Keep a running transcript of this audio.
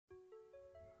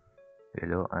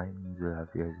Hello, I'm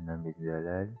ZULHAFIZ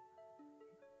ZALAL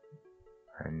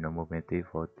and number Mete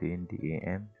 14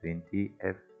 DAM 20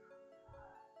 F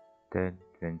 10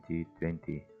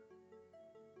 2020.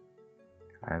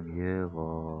 I'm here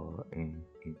for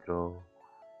intro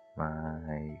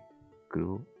my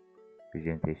group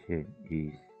presentation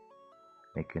is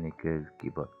mechanical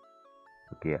keyboard.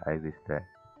 Okay, I will start.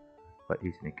 What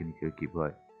is mechanical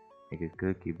keyboard?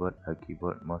 Mechanical keyboard are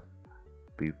keyboard most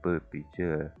people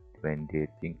picture when they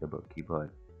think about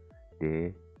keyboard.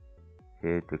 They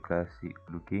hear the classic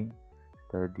looking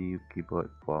study keyboard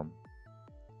from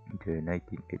the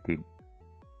 1918.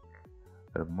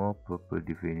 A more proper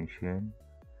definition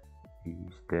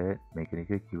is that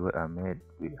mechanical keyboards are made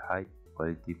with high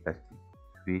quality plastic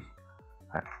switch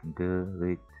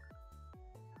under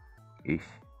each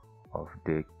of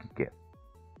the keycap.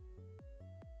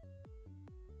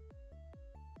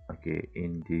 Okay,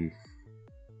 in this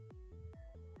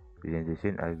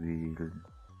presentation I will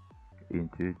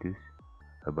introduce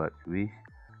about switch,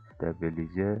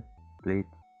 stabilizer, plate,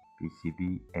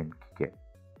 PCB and keycap.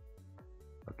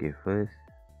 Okay, first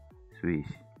switch.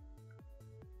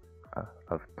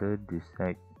 After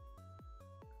decide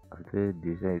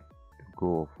to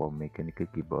go for mechanical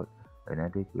keyboard,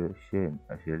 another question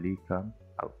actually comes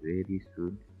up very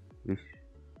soon.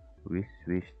 Which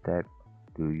switch type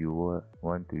do you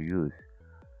want to use?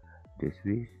 The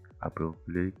switch are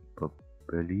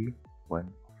probably one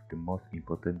of the most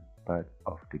important part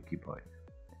of the keyboard.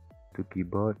 Two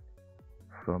keyboards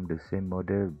from the same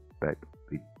model but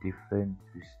with different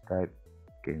switch type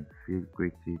can feel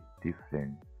greatly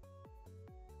different.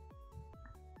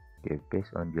 Okay, based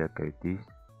on their characteristics,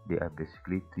 there are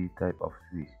basically three types of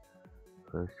switch.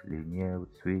 First, linear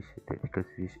switch, tactical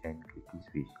switch, and clicky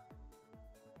switch.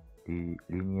 The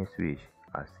linear switch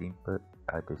are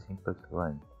the simplest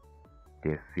one.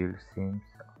 They feel same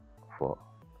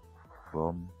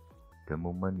from the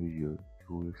moment you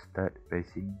start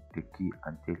pressing the key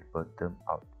until bottom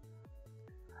out.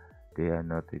 There are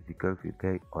no critical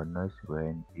feedback or noise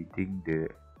when hitting the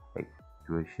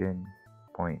actuation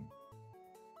point.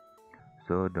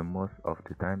 So the most of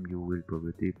the time you will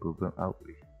probably program out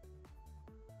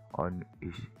on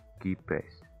each key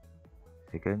press.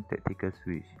 Second, tactical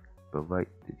switch provide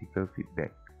tactical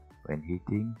feedback when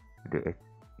hitting the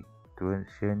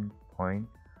actuation point.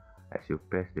 As you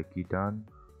press the key down,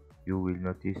 you will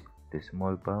notice the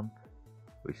small bump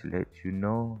which lets you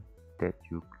know that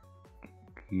your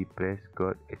key press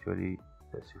got actually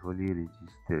successfully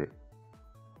registered.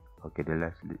 Okay, the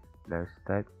last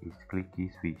type is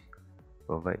clicky switch.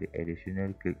 Provide the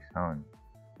additional click sound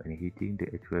when hitting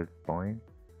the actual point.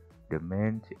 The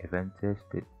main advantage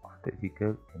of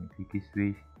tactical and clicky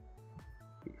switch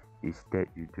is that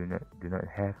you do not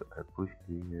have to push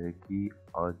the key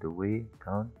all the way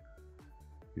down.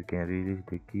 You can release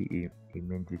the key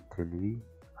immediately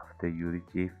after you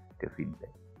receive the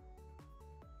feedback.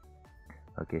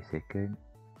 Okay, second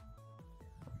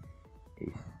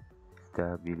is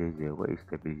stabilizer. What is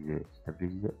stabilizer?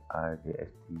 Stabilizer are the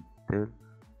external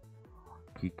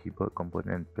keyboard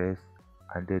component placed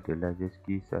under the largest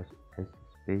keys such as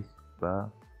space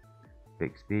bar,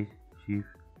 backspace, shift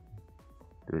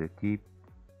to the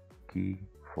key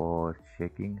for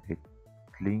checking,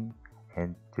 rattling,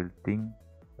 and tilting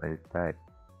by the type.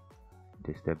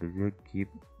 The stabilizer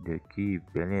keeps the key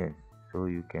balanced so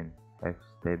you can have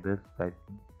stable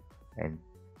typing and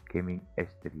gaming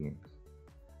experience.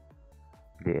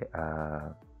 There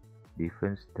are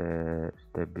different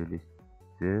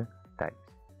stabilizer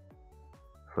types.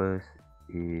 First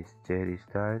is cherry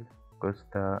style,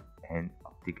 Costa, and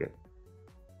optical.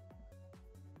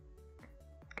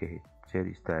 Okay,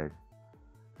 cherry style.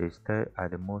 Cherry style are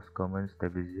the most common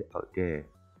stabilizers out there.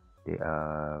 They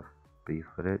are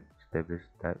preferred stabilizer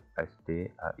type as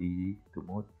they are easy to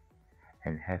mount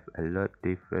and have a lot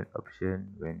different options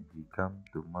when it comes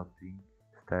to mounting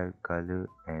style, color,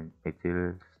 and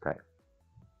material style.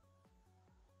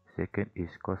 Second is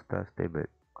Costa stable.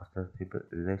 Costa stable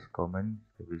is less common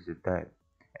stabilizer type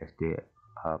as they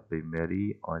are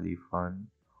primarily only found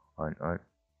on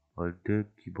older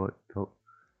keyboard top.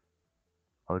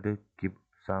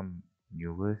 Some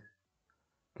newer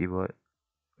keyboard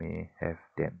may have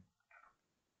them.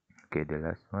 Okay, the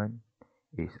last one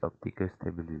is optical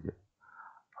stabilizer.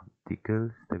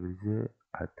 Optical stabilizer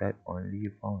are type only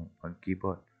found on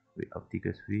keyboard with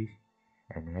optical switch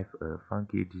and have a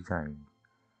funky design.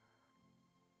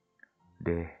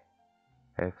 They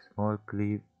have small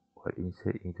clip or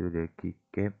insert into the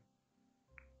keycap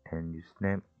and you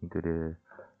snap into the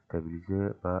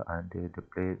stabilizer bar under the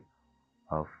plate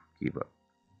of keyboard.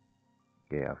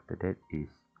 Okay, after that is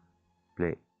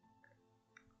plate.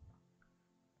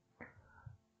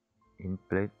 In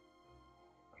plate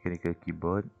mechanical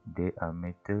keyboard, there are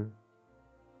metal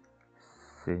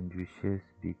sandwiches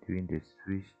between the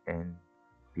switch and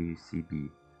PCB.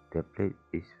 The plate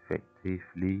is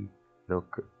effectively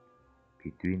locked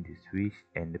between the switch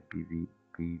and the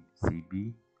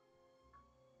PCB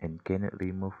and cannot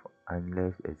remove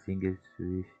unless a single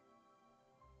switch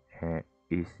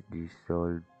is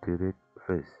desoldered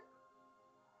first.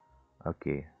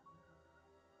 Okay,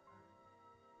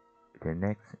 the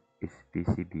next is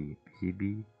PCB.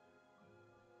 PCB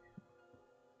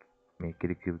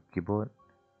mechanical keyboard.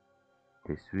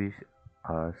 The switches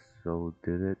are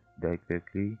soldered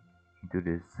directly into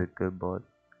the circuit board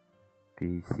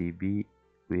PCB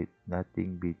with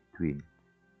nothing between.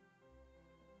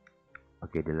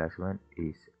 Okay, the last one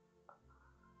is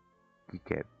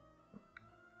keycap.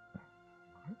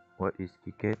 What is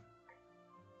keycap?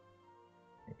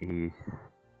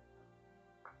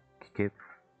 Keycap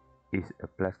is a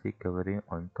plastic covering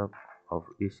on top of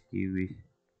each key which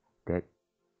that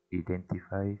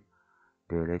identifies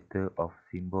the letter or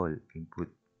symbol input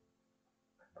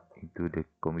into the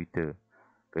computer.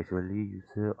 Casually,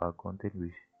 users are content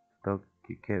with stock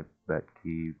keycap, but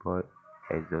keyboard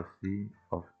enthusiasts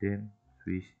often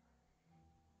switch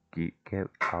keycap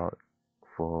out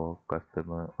for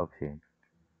customer options.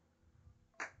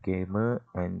 Gamer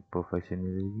and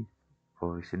professional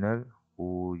who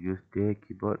use their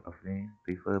keyboard often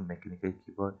prefer mechanical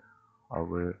keyboard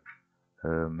over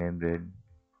a membrane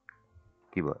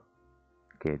keyboard.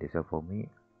 Okay, that's all for me.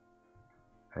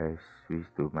 I switch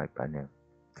to my panel.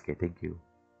 Okay, thank you.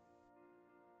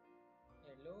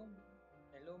 Hello,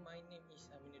 my name is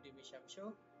AMINUDDIN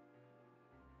SHAMSUR.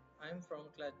 I'm from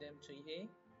class DEM 3A.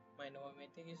 My number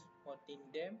matrix is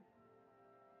 14DEM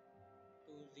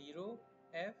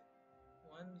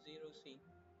 20F106.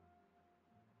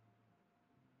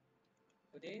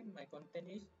 Today, my content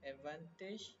is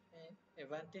advantage and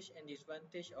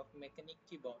disadvantage of mechanical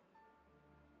keyboard.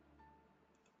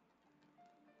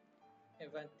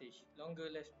 Advantage: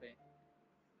 longer lifespan.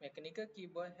 Mechanical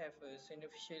keyboard have a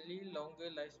significantly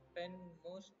longer lifespan.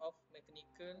 Most of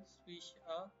mechanical switches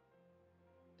are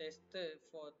tested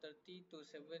for 30 to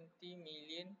 70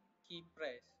 million key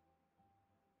press.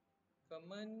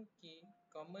 Common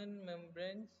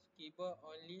membrane keyboard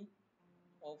only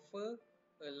offer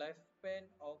a lifespan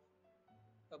of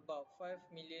about 5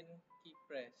 million key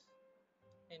press.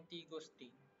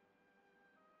 Anti-ghosting.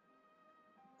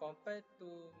 Compared to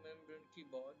membrane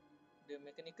keyboard, the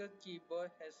mechanical keyboard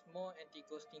has more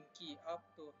anti-ghosting key, up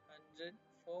to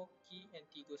 104 key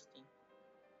anti-ghosting.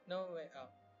 Now way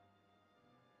out.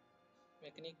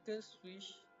 Mechanical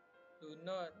switch do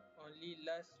not only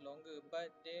last longer, but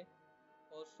they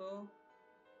also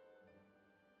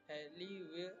hardly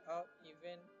wear out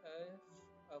even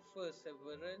after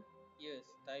several years.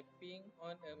 Typing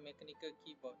on a mechanical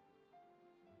keyboard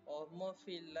almost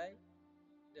feel like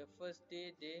the first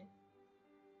day. There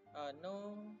are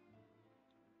no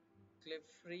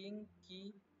clearing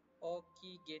key or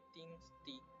key getting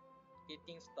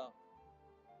stuck.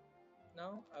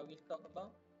 Now I will talk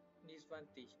about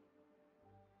disadvantage.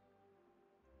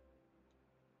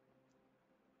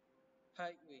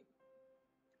 Height weight.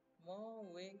 More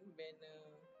weight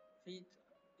benefits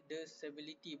the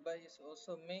stability, but it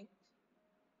also makes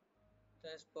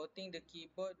transporting the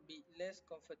keyboard a bit less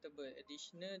comfortable.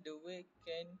 Additionally, the weight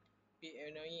can be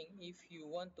annoying if you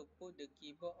want to put the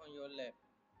keyboard on your lap.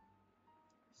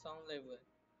 Sound level.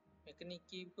 Mechanical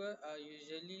keyboards are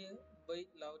usually a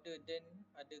bit louder than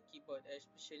other keyboards,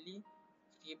 especially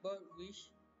keyboards with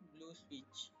blue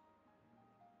switch.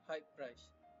 High price.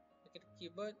 Mechanical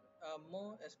keyboards are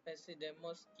more expensive than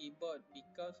most keyboards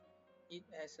because it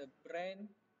has a brand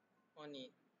on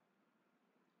it.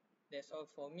 That's all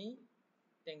for me.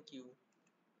 Thank you.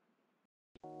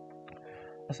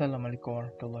 Assalamualaikum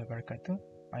warahmatullahi wabarakatuh.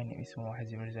 My name is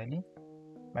HAZIM ROZALI.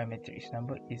 My matrix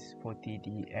number is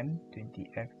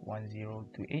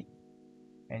 40DM20F1028,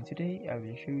 and today I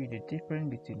will show you the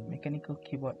difference between mechanical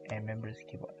keyboard and membranous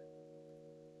keyboard.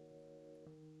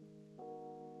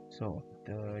 So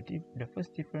the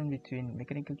first difference between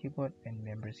mechanical keyboard and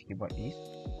membranous keyboard is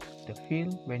the feel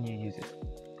when you use it.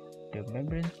 The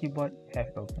membranous keyboard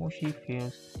have a mushy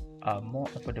feels, are more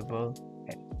affordable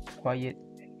and quiet,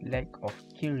 and lack of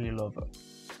key removal.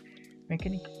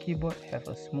 Mechanical keyboard have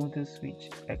a smoother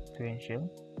switch actuation,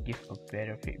 give a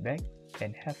better feedback,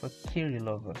 and have a key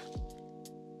removal.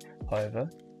 However,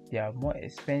 they are more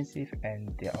expensive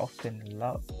and they are often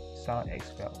loud sound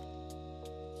as well.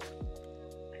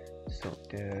 So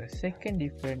the second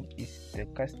difference is the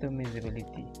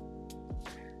customizability.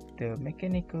 The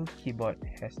mechanical keyboard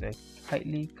has a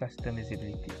highly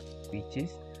customizability, which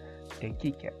is the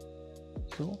keycap.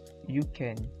 So you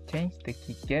can change the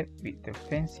keycap with the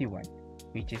fancy one,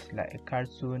 which is like a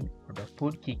cartoon or the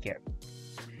full keycap.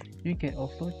 You can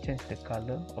also change the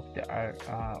color of the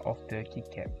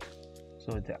keycap.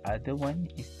 So the other one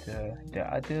is the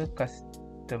other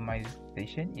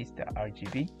customization is the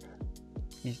RGB.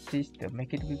 Which is the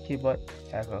mechanical keyboard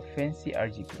have a fancy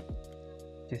RGB.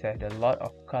 This has a lot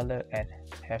of color and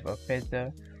have a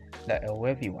feather like a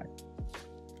wavy one.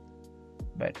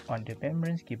 But on the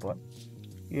membrane keyboard,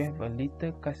 you have a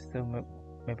little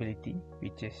customability,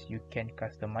 which is you can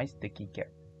customize the keycap.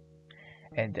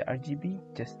 And the RGB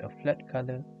just a flat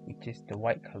color, which is the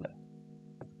white color.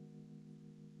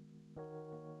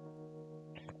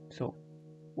 So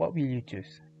what will you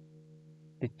choose?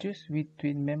 The choice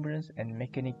between membrane and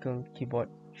mechanical keyboard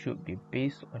should be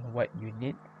based on what you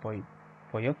need for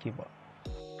your keyboard.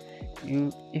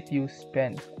 If you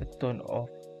spend a ton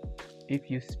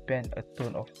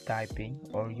of typing,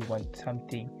 or you want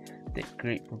something that's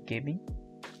great for gaming,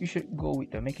 you should go with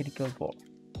the mechanical board.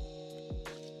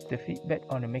 The feedback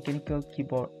on the mechanical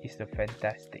keyboard is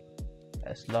fantastic.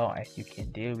 As long as you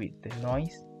can deal with the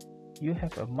noise, you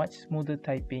have a much smoother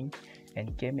typing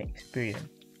and gaming experience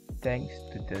thanks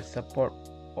to the support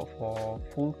of a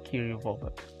full key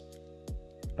revolver.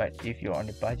 But if you're on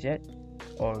a budget,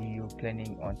 or you're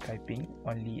planning on typing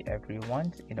only every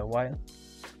once in a while,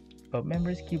 a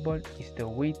membrane keyboard is the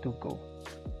way to go.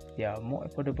 They are more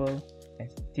affordable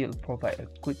and still provide a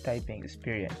good typing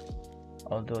experience,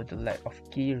 although the lack of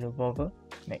key revolver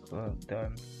makes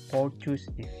the poor choice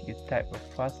if you type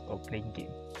fast or playing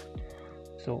game.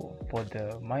 So for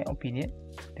my opinion,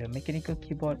 the mechanical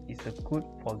keyboard is good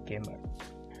for gamer,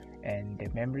 and the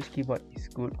membrane keyboard is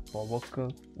good for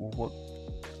worker who work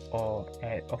or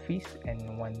at office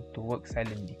and want to work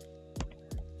silently.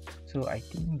 So I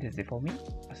think that's it for me.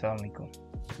 Assalamualaikum.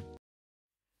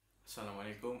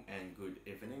 Assalamualaikum and good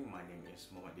evening. My name is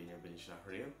DANIAL bin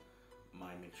SHAHREL.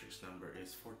 My matrix number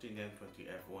is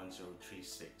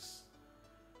 14N20F1036.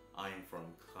 I am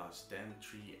from class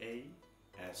 10-3A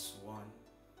S1.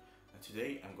 And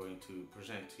today I'm going to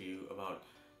present to you about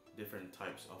different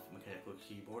types of mechanical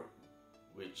keyboard,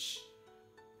 which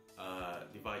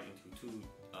divide into two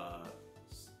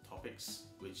topics,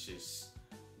 which is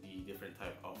the different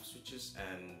type of switches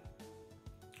and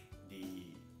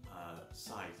the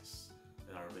sizes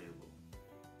that are available.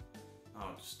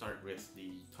 Now to start with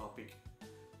the topic,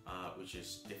 which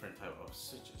is different type of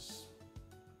switches.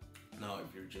 Now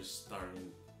if you're just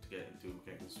starting to get into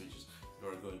mechanical switches, you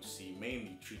are going to see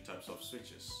mainly three types of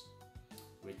switches,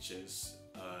 which is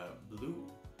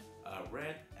blue,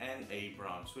 red, and a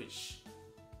brown switch.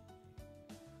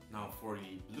 Now for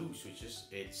the blue switches,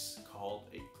 it's called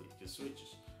a clicker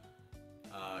switches.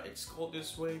 It's called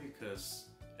this way because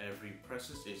every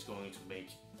presses is going to make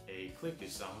a clicky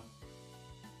sound,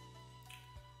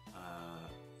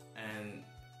 and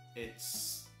it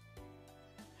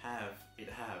have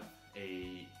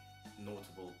a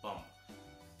notable bump,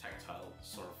 tactile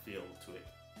sort of feel to it.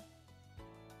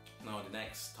 Now the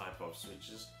next type of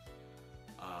switches,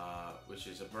 which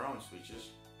is a brown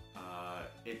switches,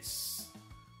 it's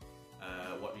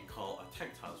what we call a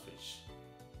tactile switch.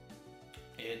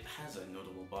 It has a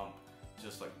notable bump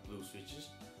just like blue switches,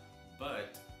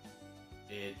 but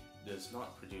it does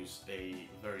not produce a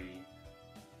very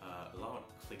loud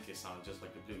clicky sound just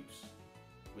like the blues,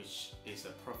 which is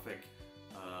a perfect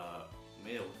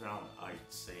middle ground, I'd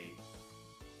say,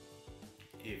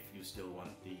 if you still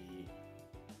want the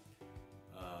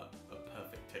a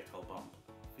perfect tactile bump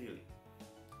feeling.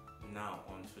 Now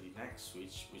on to the next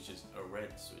switch, which is a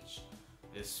red switch.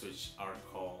 This switch are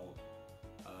called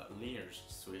linear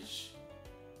switch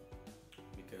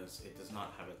because it does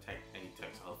not have any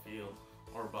tactile feel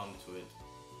or bump to it,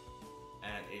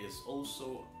 and it is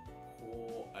also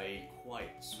a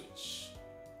quiet switch.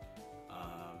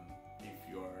 If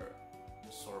you're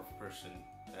the sort of person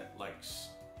that likes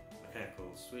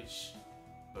mechanical switch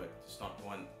but does not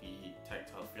want the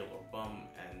tactile feel or bump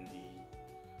and the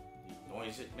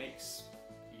noise it makes,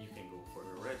 you can go for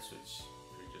the red switch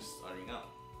if you're just starting out.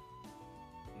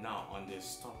 Now on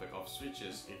this topic of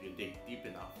switches, if you dig deep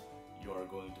enough, you are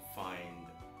going to find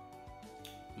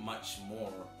much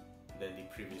more than the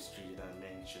previous three that I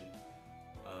mentioned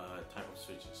type of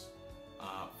switches.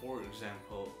 For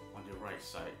example, on the right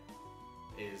side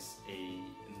is a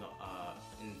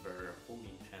inverter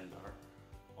holding pendar.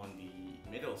 On the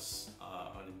middle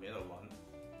one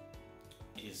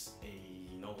is a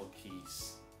Novel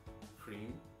Keys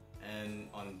cream, and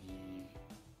on the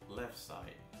left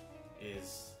side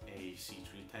is a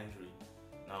C3 tangerine.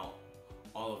 Now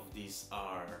all of these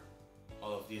are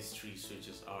all of these three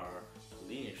switches are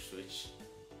linear switch.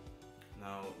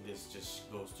 Now this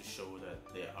just goes to show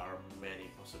that there are many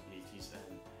possibilities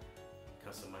and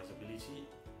customizability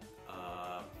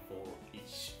for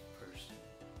each person.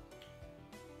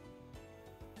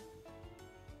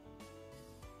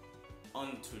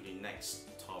 On to the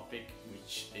next topic,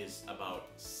 which is about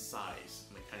size,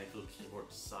 mechanical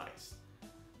keyboard size.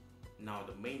 Now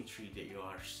the main tree that you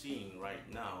are seeing right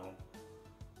now,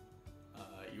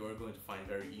 you are going to find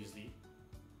very easily,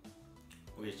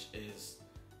 which is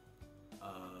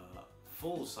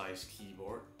full-size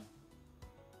keyboard,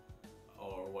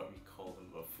 or what we call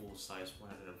them a full-size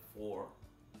 104%,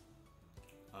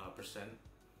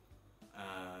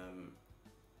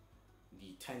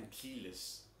 the 10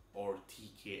 keyless or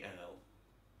TKL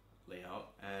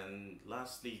layout, and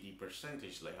lastly the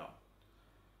percentage layout.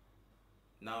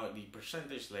 Now the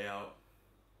percentage layout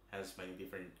has many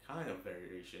different kind of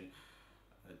variation.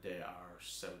 There are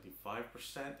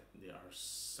 75%, there are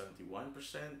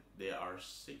 71%, there are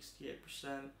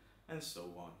 68%, and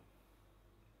so on.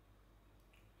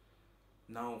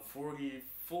 Now for the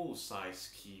full-size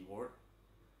keyboard,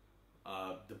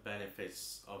 the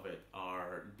benefits of it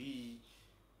are the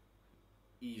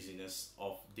easiness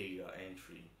of data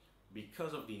entry.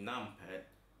 Because of the numpad,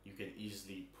 you can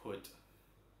easily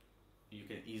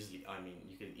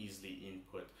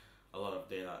input a lot of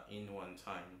data in one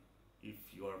time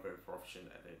if you are very proficient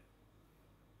at it.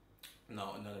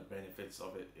 Now another benefits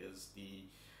of it is the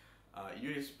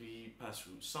USB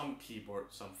pass-through. Some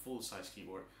full-size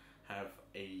keyboard have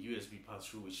a USB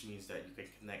pass-through, which means that you can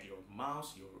connect your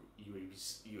mouse, your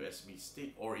USB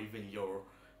stick, or even your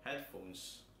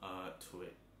headphones to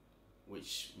it,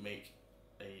 which make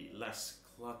a less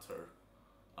clutter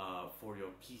for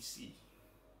your PC.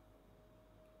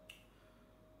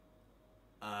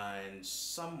 And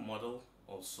some model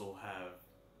also have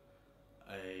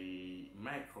a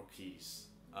macro keys.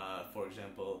 For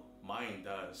example, mine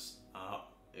does.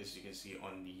 As you can see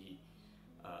on the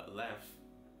left,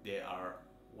 there are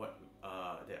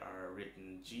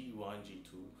written G1, G2,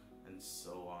 and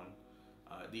so on.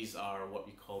 These are what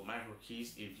we call macro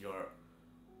keys. If you're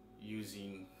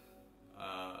using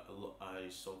a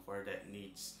software that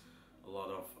needs a lot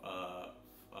of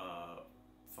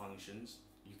functions,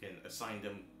 you can assign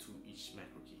them to each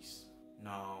macro keys.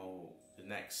 Now the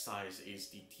next size is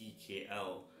the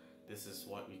TKL. This is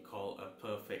what we call a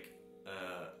perfect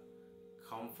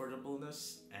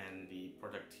comfortableness and the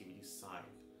productivity side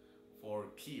for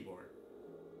keyboard.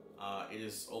 It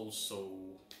is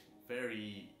also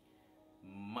very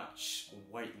much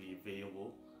widely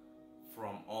available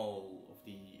from all of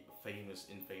the famous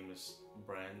and infamous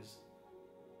brands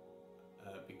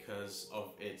because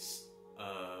of its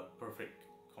perfect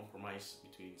compromise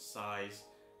between size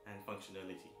and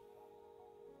functionality.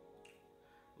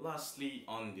 Lastly,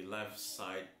 on the left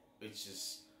side, which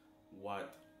is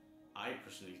what I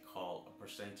personally call a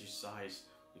percentage size,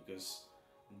 because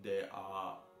there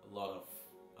are a lot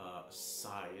of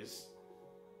size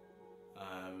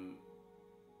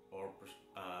or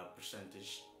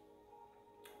percentage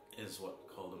is what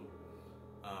we call them.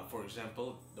 For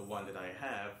example, the one that I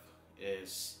have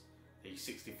is a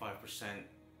 65%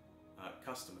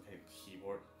 custom mechanical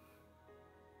keyboard.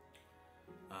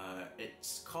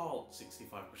 It's called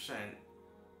 65%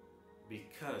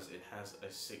 because it has a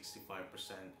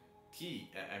 65% key.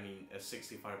 A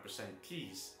 65%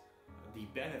 keys. The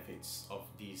benefits of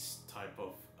this type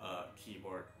of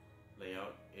keyboard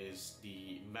layout is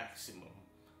the maximum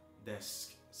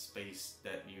desk space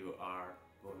that you are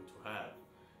going to have.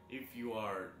 If you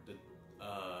are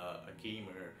a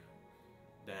gamer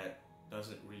that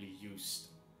doesn't really use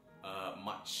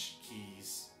much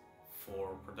keys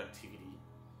for productivity,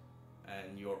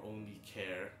 and you only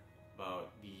care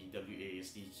about the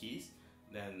WASD keys,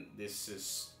 then this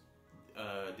is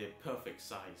the perfect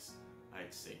size,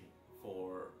 I'd say,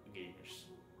 for gamers.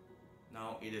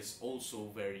 Now it is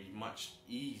also very much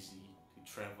easy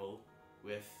to travel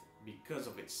with. Because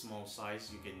of its small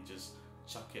size, you can just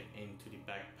chuck it into the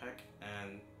backpack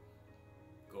and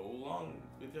go along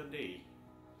with your day.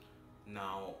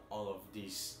 Now all of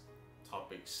these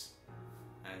topics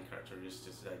and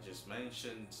characteristics that I just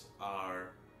mentioned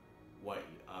are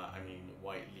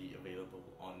widely available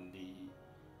on the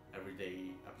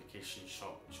everyday application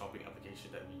shopping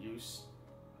application that we use,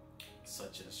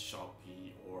 such as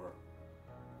Shopee or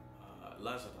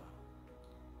Lazada.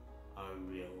 I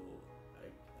will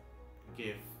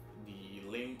give the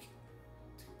link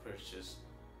to purchase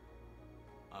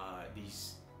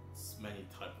these many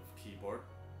type of keyboard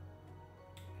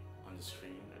on the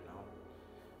screen right now,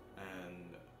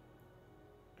 and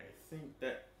I think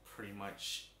that pretty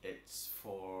much it's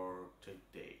for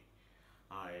today.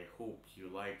 I hope you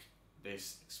like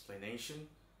this explanation,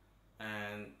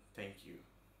 and thank you.